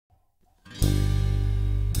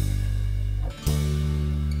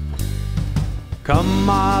Come,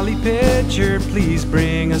 Molly Pitcher, please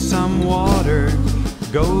bring us some water.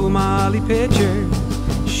 Go, Molly Pitcher,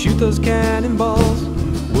 shoot those cannonballs.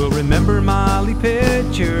 We'll remember Molly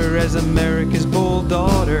Pitcher as America's bold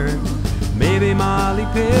daughter. Maybe Molly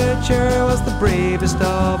Pitcher was the bravest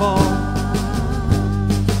of all.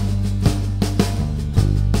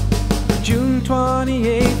 June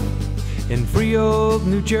 28th, in free old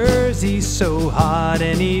New Jersey, so hot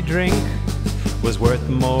any drink was worth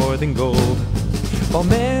more than gold. While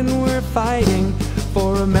men were fighting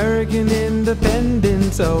for American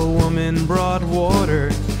independence, a woman brought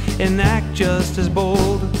water, an act just as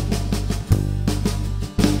bold.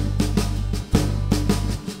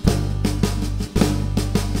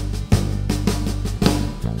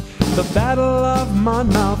 The Battle of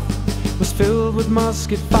Monmouth was filled with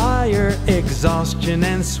musket fire, exhaustion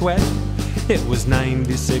and sweat. It was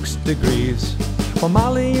 96 degrees. While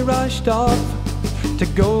Molly rushed off to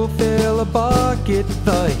go fill a bucket,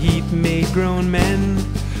 the heat made grown men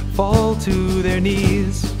fall to their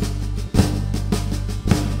knees.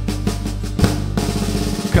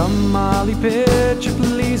 Come, Molly Pitcher,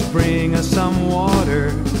 please bring us some water.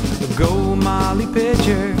 Go, Molly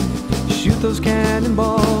Pitcher, shoot those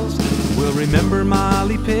cannonballs. We'll remember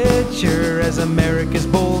Molly Pitcher as America's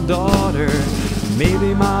bold daughter.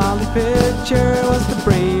 Maybe Molly Pitcher was the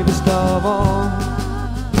bravest of all.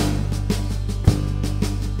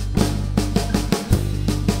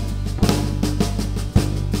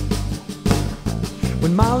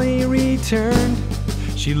 When Molly returned,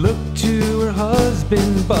 she looked to her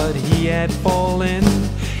husband, but he had fallen,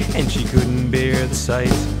 and she couldn't bear the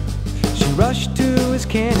sight. She rushed to his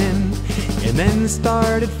cannon, and then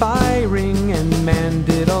started firing, and manned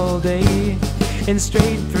it all day, and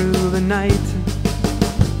straight through the night.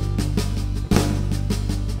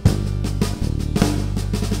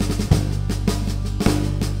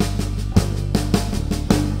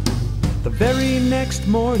 The very next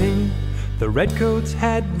morning, the redcoats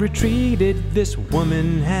had retreated. This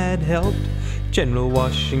woman had helped General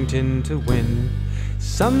Washington to win.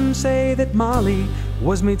 Some say that Molly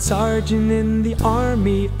was made sergeant in the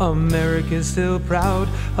army. America's still proud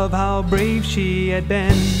of how brave she had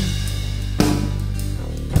been.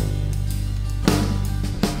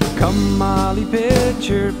 Come, Molly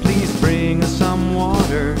Pitcher, please bring us some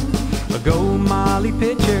water. Go, Molly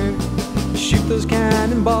Pitcher, shoot those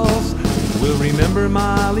cannonballs. We'll remember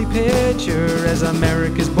Molly Pitcher as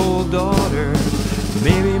America's bold daughter.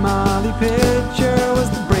 Maybe Molly Pitcher was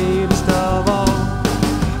the bravest of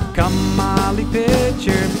all. Come, Molly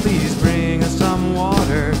Pitcher, please bring us some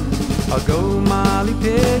water. Go, Molly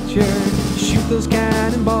Pitcher, shoot those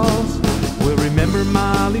cannonballs. We'll remember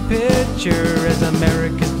Molly Pitcher as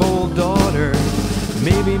America's bold daughter.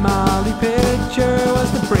 Maybe Molly Pitcher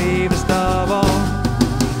was the bravest of all.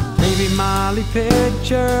 Maybe Molly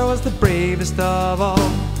Pitcher was the bravest of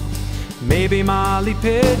all. Maybe Molly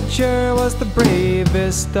Pitcher was the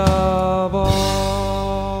bravest of all.